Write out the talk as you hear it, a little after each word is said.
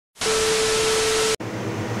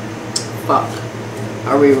fuck?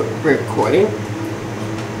 Are we recording?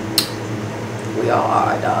 We all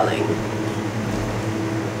are, darling.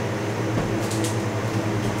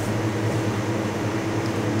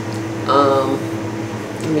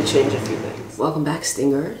 Let me change a few things. Welcome back,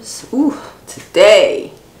 Stingers. Ooh,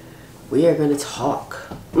 today we are going to talk.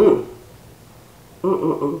 We're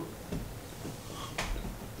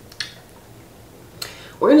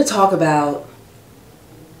going to talk about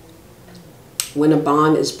when a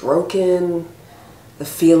bond is broken, the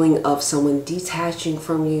feeling of someone detaching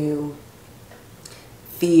from you,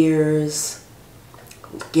 fears,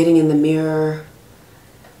 getting in the mirror,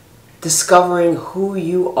 discovering who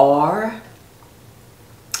you are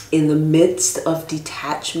in the midst of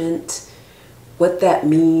detachment, what that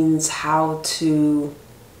means, how to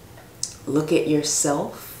look at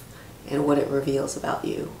yourself, and what it reveals about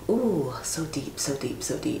you. Ooh, so deep, so deep,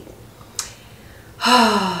 so deep.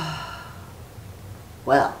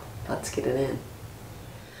 Well, let's get it in.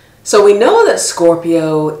 So we know that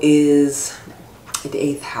Scorpio is the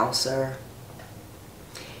 8th houser.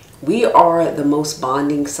 We are the most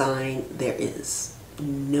bonding sign there is.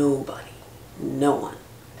 Nobody, no one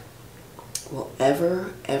will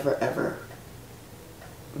ever, ever, ever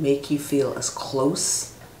make you feel as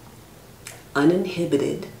close,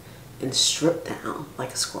 uninhibited, and stripped down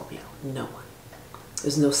like a Scorpio. No one.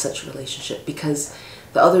 There's no such relationship because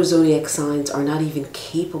the other zodiac signs are not even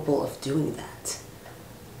capable of doing that.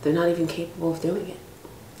 They're not even capable of doing it.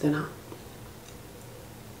 They're not.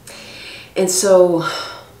 And so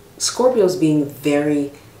Scorpio's being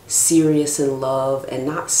very serious in love, and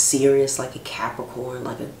not serious like a Capricorn,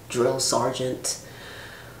 like a drill sergeant.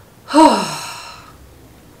 I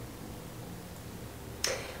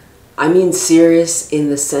mean serious in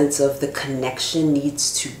the sense of the connection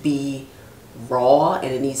needs to be raw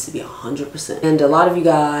and it needs to be 100%. And a lot of you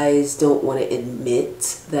guys don't want to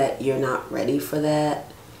admit that you're not ready for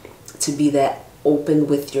that, to be that open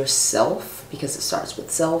with yourself, because it starts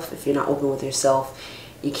with self. If you're not open with yourself,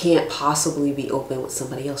 you can't possibly be open with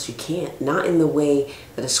somebody else. You can't. Not in the way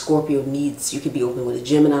that a Scorpio needs. You could be open with a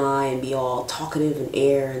Gemini and be all talkative and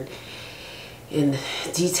air and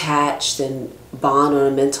detached and bond on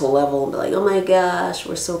a mental level and be like, oh my gosh,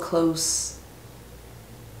 we're so close.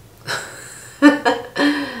 Are you?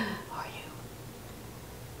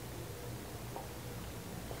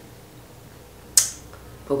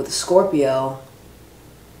 But with a Scorpio,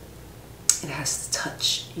 it has to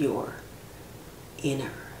touch your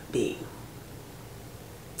inner being.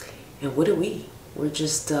 And what are we? We're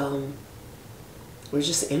just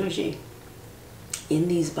energy in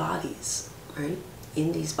these bodies, right?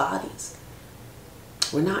 In these bodies.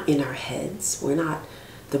 We're not in our heads. We're not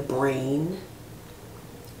the brain.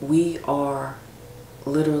 We are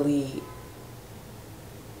literally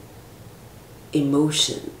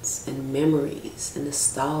emotions and memories and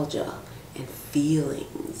nostalgia and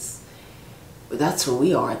feelings. That's who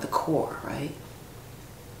we are at the core, right?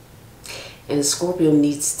 And a Scorpio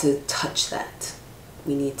needs to touch that.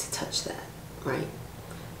 We need to touch that, right?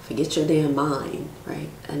 Forget your damn mind, right?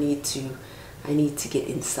 I need to get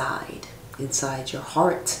inside your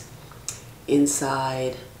heart,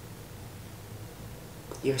 inside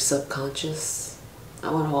your subconscious.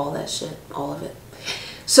 I want all that shit, all of it.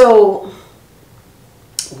 So,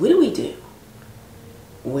 what do we do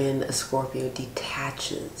when a Scorpio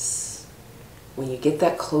detaches? When you get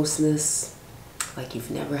that closeness like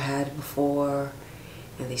you've never had before,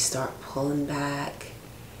 and they start pulling back,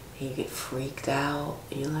 and you get freaked out,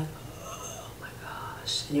 and you're like, oh my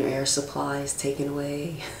gosh, and your air supply is taken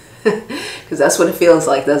away. Because that's what it feels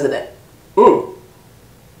like, doesn't it?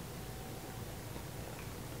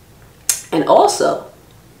 And also,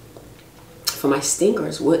 for my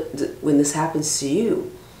stingers, when this happens to you,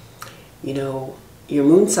 you know, your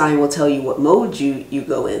moon sign will tell you what mode you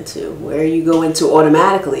go into, where you go into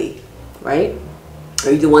automatically, right?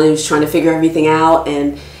 Are you the one who's trying to figure everything out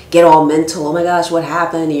and get all mental? Oh my gosh, what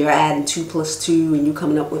happened? And you're adding 2 + 2 and you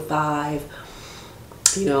coming up with 5.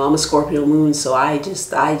 You know, I'm a Scorpio moon, so I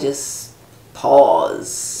just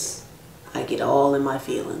pause. I get all in my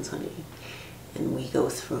feelings, honey. And we go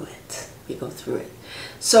through it. We go through it.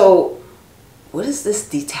 So, what does this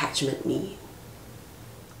detachment mean?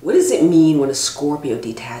 What does it mean when a Scorpio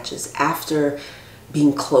detaches after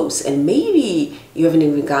being close? And maybe you haven't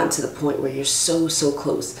even gotten to the point where you're so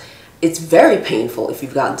close. It's very painful if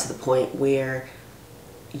you've gotten to the point where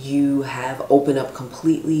you have opened up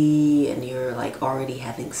completely and you're like already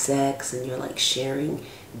having sex and you're like sharing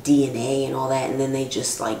DNA and all that, and then they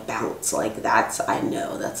just like bounce. Like I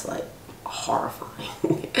know that's like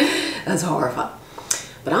horrifying. That's horrifying.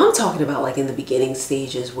 But I'm talking about like in the beginning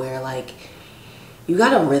stages where like you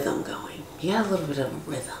got a rhythm going. You got a little bit of a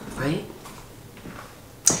rhythm, right?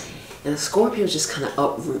 And the Scorpio just kind of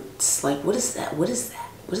uproots. Like, what is that? What is that?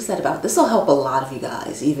 What is that about? This will help a lot of you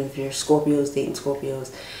guys, even if you're Scorpios, dating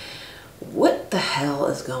Scorpios. What the hell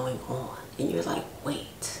is going on? And you're like,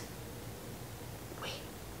 wait.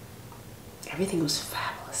 Everything was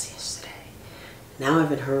fabulous yesterday. Now I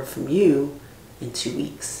haven't heard from you in 2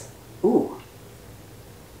 weeks. Ooh.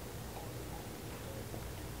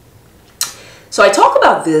 So I talk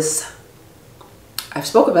about this. I've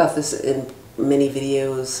spoke about this in many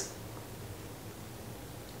videos.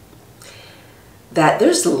 That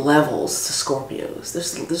there's levels to Scorpios.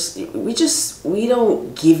 We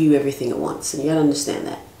don't give you everything at once, and you gotta understand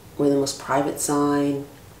that. We're the most private sign.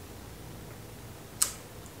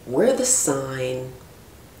 We're the sign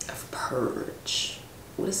of purge.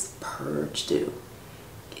 What does purge do?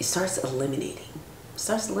 It starts eliminating. It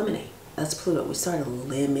starts eliminating. That's Pluto. We start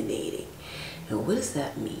eliminating. And what does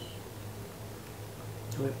that mean?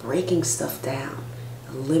 We're breaking stuff down,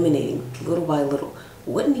 eliminating little by little.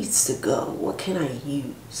 What needs to go? What can I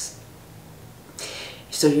use?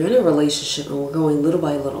 So you're in a relationship and we're going little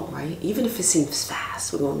by little, right? Even if it seems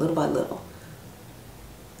fast, we're going little by little.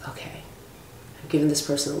 Okay. I've given this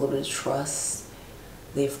person a little bit of trust.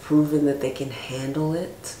 They've proven that they can handle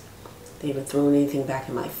it. They haven't thrown anything back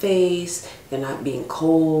in my face. They're not being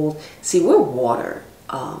cold. See, we're water.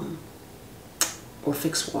 We're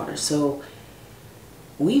fixed water. So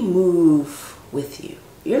we move with you.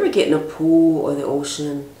 You ever get in a pool or the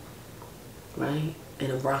ocean, right?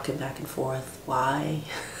 And I'm rocking back and forth. Why?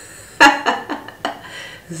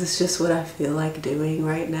 This is just what I feel like doing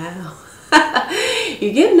right now.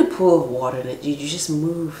 You get in a pool of water and you just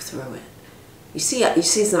move through it. You see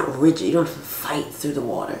it's not rigid. You don't have to fight through the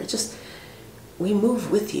water. It's just, we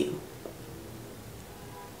move with you.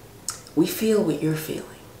 We feel what you're feeling.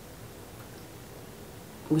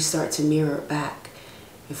 We start to mirror it back.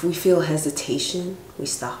 If we feel hesitation, we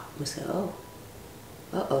stop. We say, oh,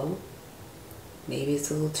 uh-oh. Maybe it's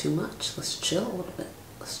a little too much. Let's chill a little bit.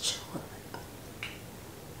 Let's chill a little bit.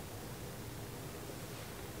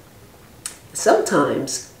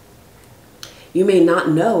 Sometimes you may not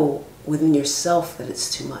know within yourself that it's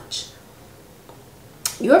too much.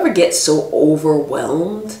 You ever get so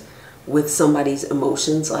overwhelmed with somebody's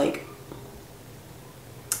emotions? Like,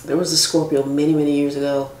 there was a Scorpio many, many years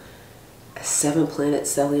ago. 7-planet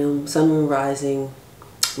stellium, Sun, Moon, Rising,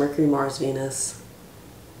 Mercury, Mars, Venus,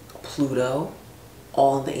 Pluto,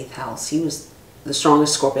 all in the 8th house. He was the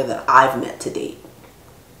strongest Scorpio that I've met to date.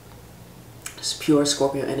 Just pure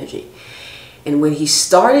Scorpio energy. And when he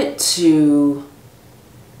started to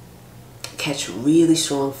catch really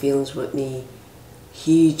strong feelings with me,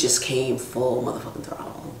 he just came full motherfucking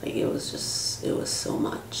throttle. Like, it was so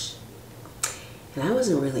much. And I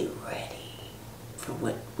wasn't really ready for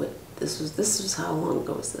what this was. How long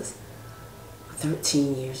ago was this?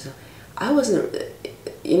 13 years ago. I wasn't,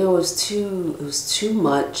 you know, it was too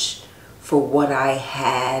much for what I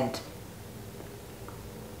had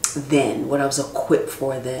then, what I was equipped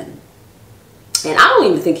for then. And I don't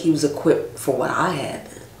even think he was equipped for what I had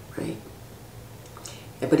then, right?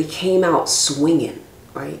 But he came out swinging,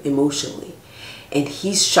 right, emotionally. And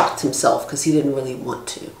he shocked himself because he didn't really want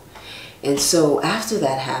to. And so after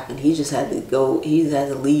that happened, he just had to go, he had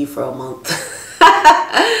to leave for a month.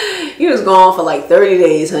 He was gone for like 30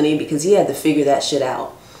 days, honey, because he had to figure that shit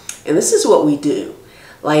out. And this is what we do.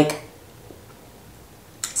 Like,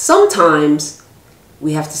 sometimes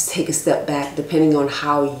we have to take a step back depending on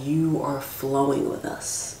how you are flowing with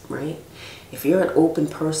us, right? If you're an open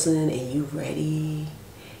person and you ready,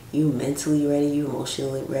 you mentally ready, you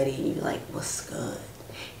emotionally ready, and you're like, what's good?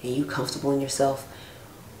 And you comfortable in yourself,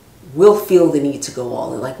 we'll feel the need to go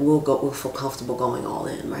all in. Like, we'll feel comfortable going all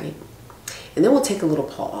in, right? And then we'll take a little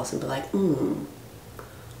pause and be like, do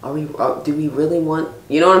we really want,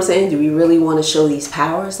 you know what I'm saying? Do we really want to show these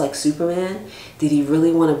powers like Superman? Did he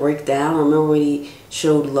really want to break down? Remember when he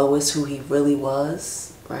showed Lois who he really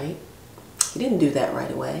was, right? He didn't do that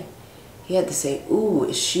right away. He had to say, ooh,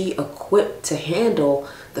 is she equipped to handle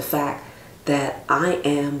the fact that I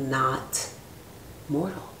am not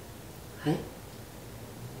mortal, right?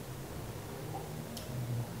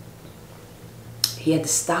 He had to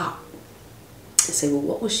stop and say, well,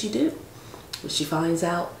 what will she do when she finds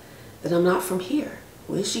out that I'm not from here?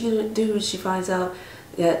 What is she going to do when she finds out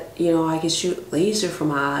that, you know, I can shoot laser from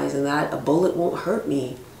my eyes and that a bullet won't hurt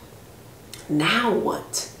me? Now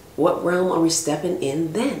what? What realm are we stepping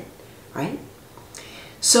in then, right?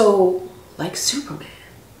 So, like Superman,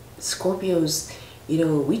 Scorpios, you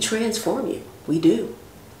know, we transform you. We do.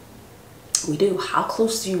 We do. How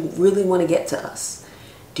close do you really want to get to us?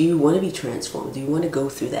 Do you want to be transformed? Do you want to go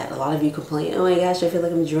through that? A lot of you complain, oh my gosh, I feel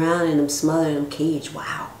like I'm drowning, I'm smothered, I'm caged.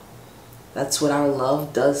 Wow. That's what our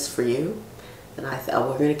love does for you. And I thought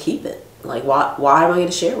we're going to keep it. Like, why am I going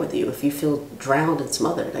to share with you if you feel drowned and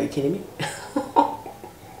smothered? Are you kidding me?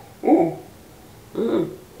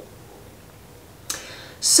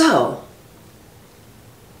 So,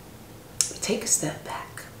 take a step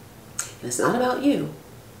back. And it's not about you.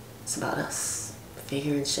 It's about us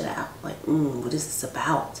figuring shit out. Like, what is this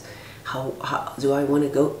about? How do I want to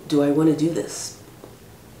go? Do I want to do this?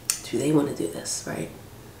 Do they want to do this, right?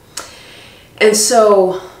 And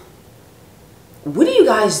so, what do you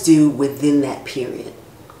guys do within that period?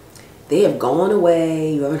 They have gone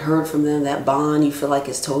away. You haven't heard from them. That bond you feel like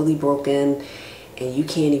is totally broken. And you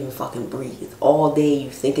can't even fucking breathe. All day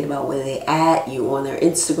you're thinking about where they at. You're on their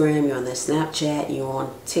Instagram. You're on their Snapchat. You're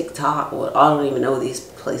on TikTok. Or I don't even know these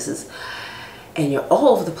places. And you're all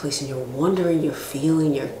over the place. And you're wondering. You're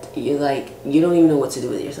feeling. You're like, you don't even know what to do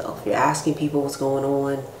with yourself. You're asking people what's going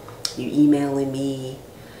on. You're emailing me.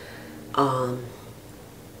 But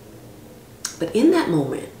in that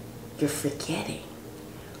moment, you're forgetting.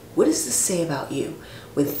 What does this say about you?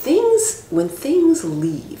 When things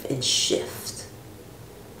leave and shift,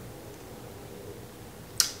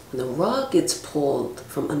 when the rug gets pulled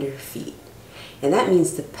from under your feet, and that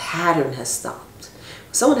means the pattern has stopped.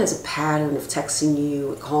 When someone has a pattern of texting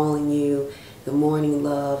you, calling you, good morning,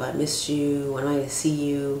 love, I miss you, when am I going to see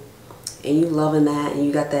you? And you loving that, and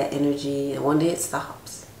you got that energy, and one day it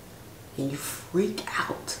stops, and you freak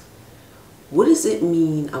out. What does it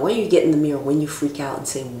mean? I want you to get in the mirror when you freak out and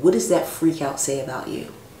say, what does that freak out say about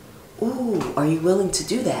you? Ooh, are you willing to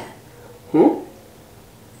do that? Are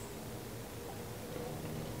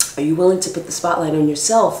you willing to put the spotlight on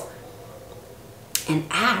yourself and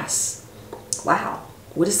ask, wow,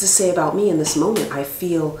 what does this say about me in this moment? I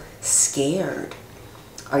feel scared.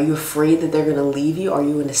 Are you afraid that they're going to leave you? Are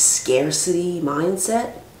you in a scarcity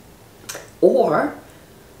mindset? Or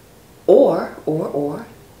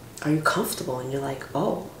are you comfortable and you're like,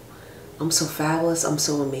 oh, I'm so fabulous, I'm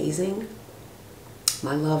so amazing,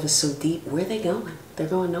 my love is so deep. Where are they going? They're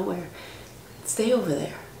going nowhere. Stay over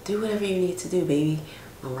there. Do whatever you need to do, baby.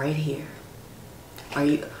 I'm right here.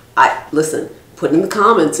 Listen, put in the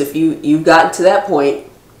comments if you've gotten to that point,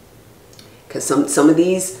 because some of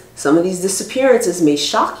these disappearances may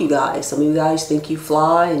shock you guys. Some of you guys think you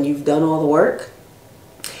fly and you've done all the work,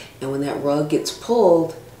 and when that rug gets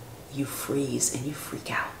pulled, you freeze and you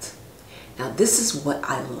freak out. Now this is what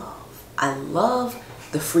I love. I love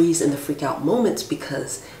the freeze and the freak out moments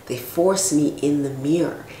because they force me in the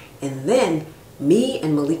mirror. And then me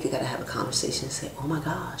and Malika got to have a conversation and say, oh my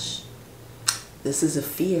gosh, this is a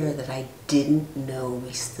fear that I didn't know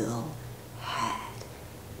we still had.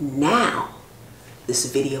 Now, this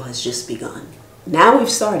video has just begun. Now we've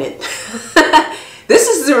started. This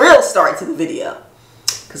is the real start to the video.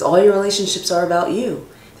 Because all your relationships are about you.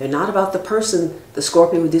 They're not about the person, the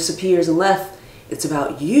Scorpio who disappears and left. It's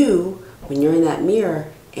about you when you're in that mirror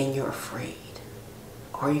and you're afraid.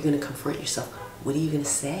 Are you going to confront yourself? What are you going to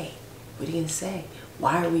say? What are you going to say?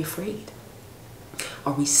 Why are we afraid?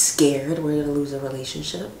 Are we scared we're going to lose a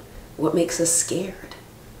relationship? What makes us scared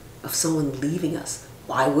of someone leaving us?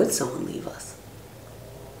 Why would someone leave us?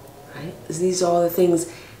 Right? These are all the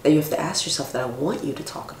things that you have to ask yourself that I want you to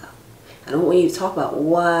talk about. I don't want you to talk about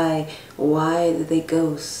why did they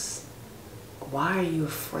ghost? Why are you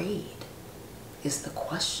afraid is the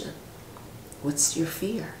question. What's your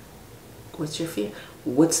fear? What's your fear?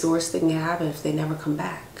 What's the worst thing that happen if they never come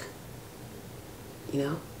back? You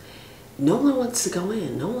know? No one wants to go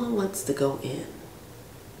in. No one wants to go in.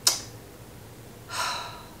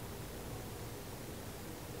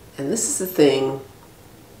 And this is the thing,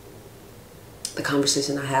 the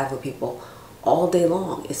conversation I have with people all day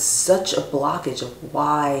long. It's such a blockage of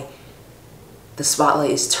why the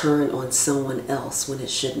spotlight is turned on someone else when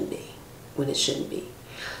it shouldn't be. When it shouldn't be.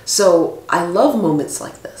 So I love moments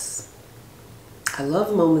like this. I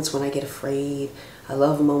love moments when I get afraid. I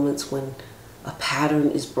love moments when a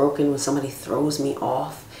pattern is broken, when somebody throws me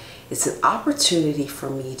off. It's an opportunity for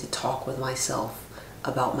me to talk with myself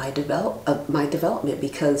about my development,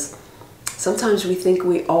 because sometimes we think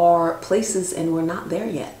we are places and we're not there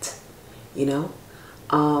yet. You know,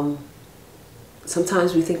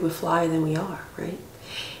 sometimes we think we're flyer than we are, right?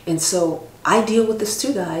 And so I deal with this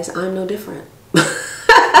too, guys. I'm no different.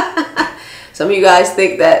 Some of you guys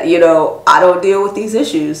think that, you know, I don't deal with these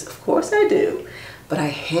issues. Of course I do, but I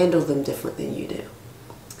handle them different than you do.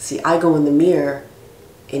 See, I go in the mirror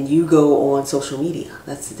and you go on social media.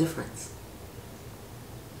 That's the difference.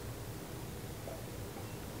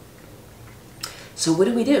 So what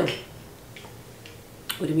do?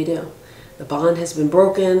 What do we do? The bond has been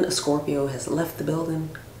broken. A Scorpio has left the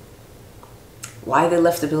building. Why they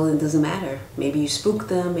left the building doesn't matter. Maybe you spooked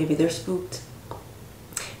them. Maybe they're spooked.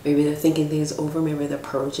 Maybe they're thinking things over. Maybe they're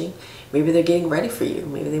purging. Maybe they're getting ready for you.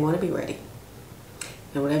 Maybe they want to be ready.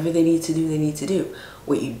 And whatever they need to do, they need to do.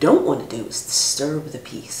 What you don't want to do is disturb the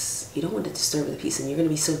peace. You don't want to disturb the peace. And you're going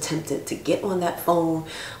to be so tempted to get on that phone.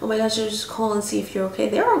 Oh my gosh, just call and see if you're okay.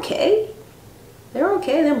 They're okay. They're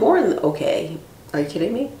okay. They're more than okay. Are you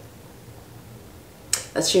kidding me?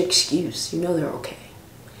 That's your excuse. You know they're okay.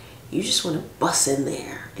 You just want to bust in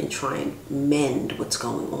there and try and mend what's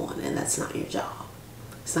going on. And that's not your job.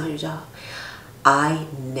 It's not your job. I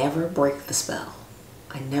never break the spell.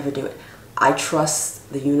 I never do it. I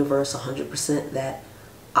trust the universe 100% that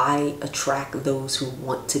I attract those who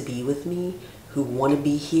want to be with me, who want to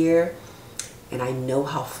be here. And I know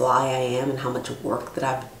how fly I am and how much work that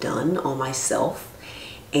I've done on myself.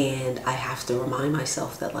 And I have to remind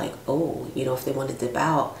myself that, like, oh, you know, if they want to dip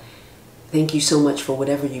out, thank you so much for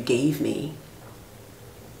whatever you gave me.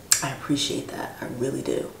 I appreciate that. I really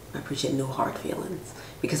do. I appreciate no hard feelings.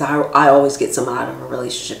 Because I always get something out of a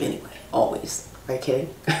relationship anyway. Always. Are you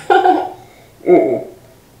kidding?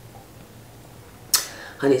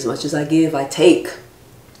 Honey, as much as I give, I take.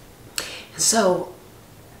 And so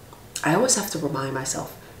I always have to remind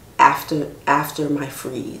myself after my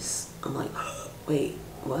freeze. I'm like, wait,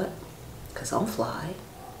 what? Because I'm fly.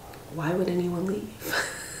 Why would anyone leave?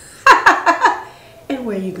 And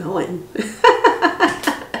where are you going?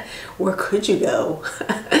 Where could you go?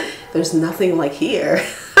 There's nothing like here.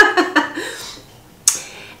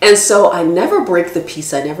 And so I never break the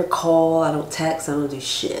peace. I never call. I don't text. I don't do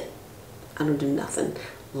shit. I don't do nothing.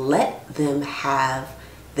 Let them have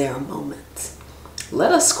their moment.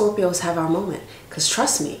 Let us Scorpios have our moment. Because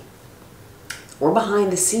trust me, we're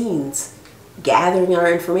behind the scenes gathering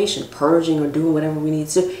our information, purging or doing whatever we need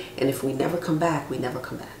to do. And if we never come back, we never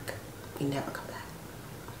come back. We never come back.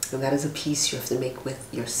 And that is a peace you have to make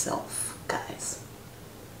with yourself, guys.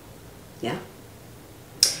 Yeah?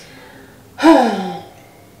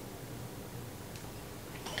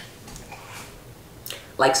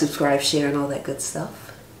 Like, subscribe, share, and all that good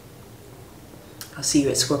stuff. I'll see you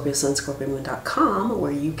at ScorpioSunScorpioMoon.com,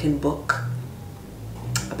 where you can book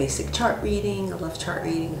a basic chart reading, a love chart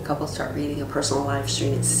reading, a couples chart reading, a personal live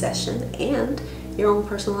streaming session, and your own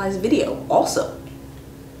personalized video. Also,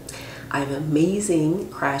 I have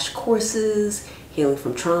amazing crash courses, healing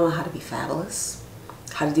from trauma, how to be fabulous,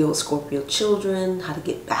 how to deal with Scorpio children, how to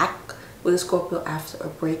get back with a Scorpio after a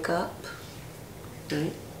breakup,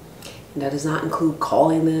 right? And that does not include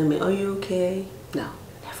calling them and, are you okay? No,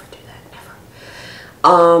 never do that, never.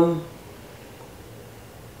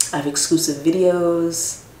 I have exclusive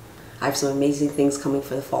videos. I have some amazing things coming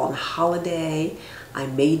for the fall and holiday. I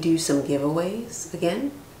may do some giveaways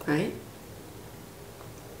again, right?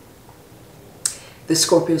 This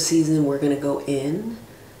Scorpio season, we're going to go in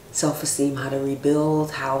self-esteem, how to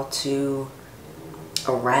rebuild, how to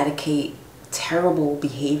eradicate terrible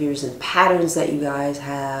behaviors and patterns that you guys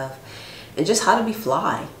have, and just how to be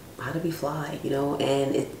fly, you know.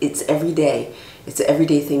 And it's every day. It's an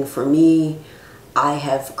everyday thing for me. I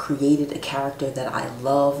have created a character that I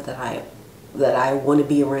love, that I want to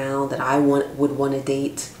be around, that I would want to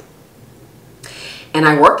date, and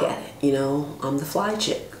I work at it. You know, I'm the fly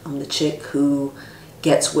chick. I'm the chick who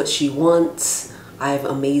gets what she wants. I have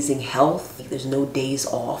amazing health. There's no days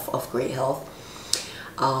off of great health.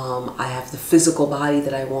 I have the physical body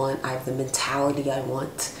that I want. I have the mentality I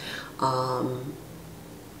want.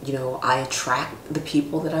 You know, I attract the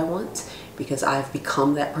people that I want because I've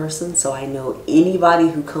become that person. So I know anybody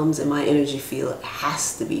who comes in my energy field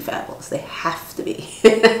has to be fabulous. They have to be.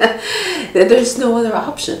 There's no other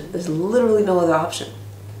option. There's literally no other option.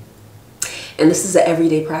 And this is an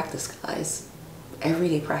everyday practice, guys.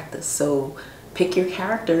 Everyday practice. So pick your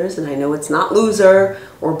characters, and I know it's not loser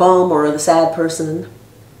or bum or the sad person.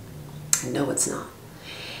 No, it's not.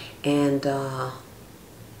 And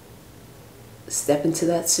step into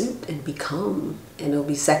that suit and become, and it'll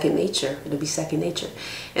be second nature. It'll be second nature.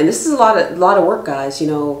 And this is a lot of work, guys. You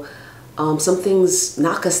know, some things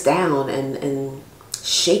knock us down and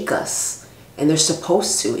shake us, and they're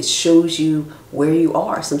supposed to. It shows you where you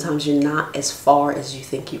are. Sometimes you're not as far as you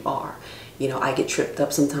think you are. You know, I get tripped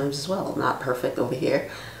up sometimes as well. Not perfect over here,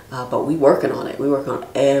 but we working on it. We work on it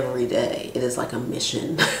every day. It is like a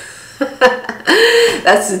mission.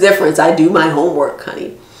 That's the difference. I do my homework,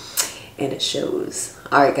 honey, and it shows.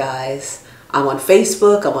 All right, guys. I'm on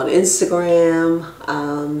Facebook. I'm on Instagram.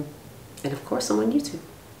 And of course, I'm on YouTube.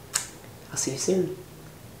 I'll see you soon.